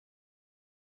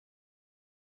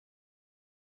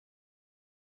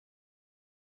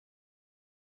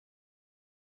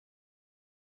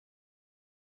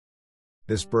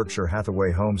This Berkshire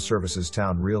Hathaway Home Services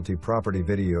Towne Realty property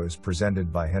video is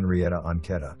presented by Henrietta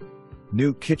Ancheta.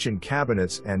 New kitchen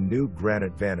cabinets and new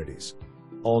granite vanities.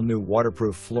 All new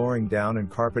waterproof flooring down and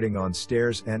carpeting on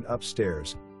stairs and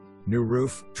upstairs. New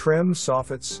roof, trim,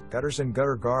 soffits, gutters and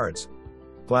gutter guards.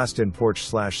 Glassed-in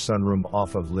porch/sunroom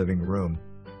off of living room.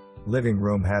 Living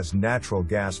room has natural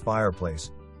gas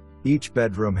fireplace. Each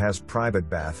bedroom has private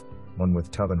bath, one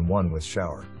with tub and one with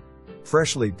shower.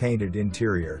 Freshly painted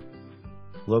interior.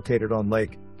 Located on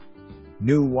lake.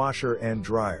 New washer and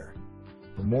dryer.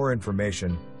 For more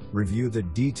information, review the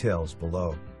details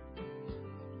below.